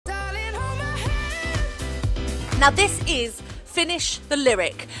Now this is Finish the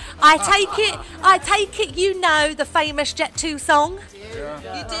Lyric. I take it you know the famous Jet 2 song?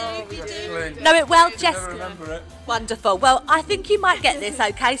 Yeah. You do? Know it well, Jessica? I remember it. Wonderful. Well, I think you might get this,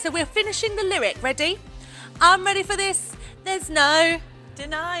 okay? So we're finishing the lyric. Ready? I'm ready for this. There's no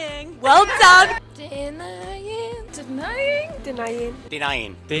denying. Well done. Denying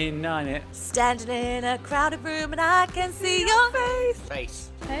it. Standing in a crowded room and I can see your face. Face.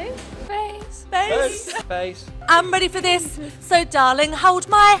 I'm ready for this. So, darling, hold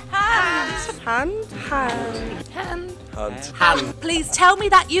my hand. Hand. Please tell me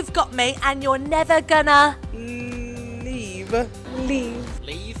that you've got me and you're never gonna Leave.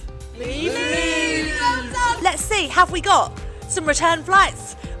 Well done. Let's see, have we got some return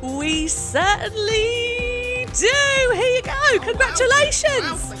flights? We certainly do. Here you go.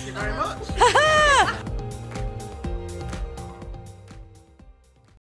 Congratulations. Thank you very much.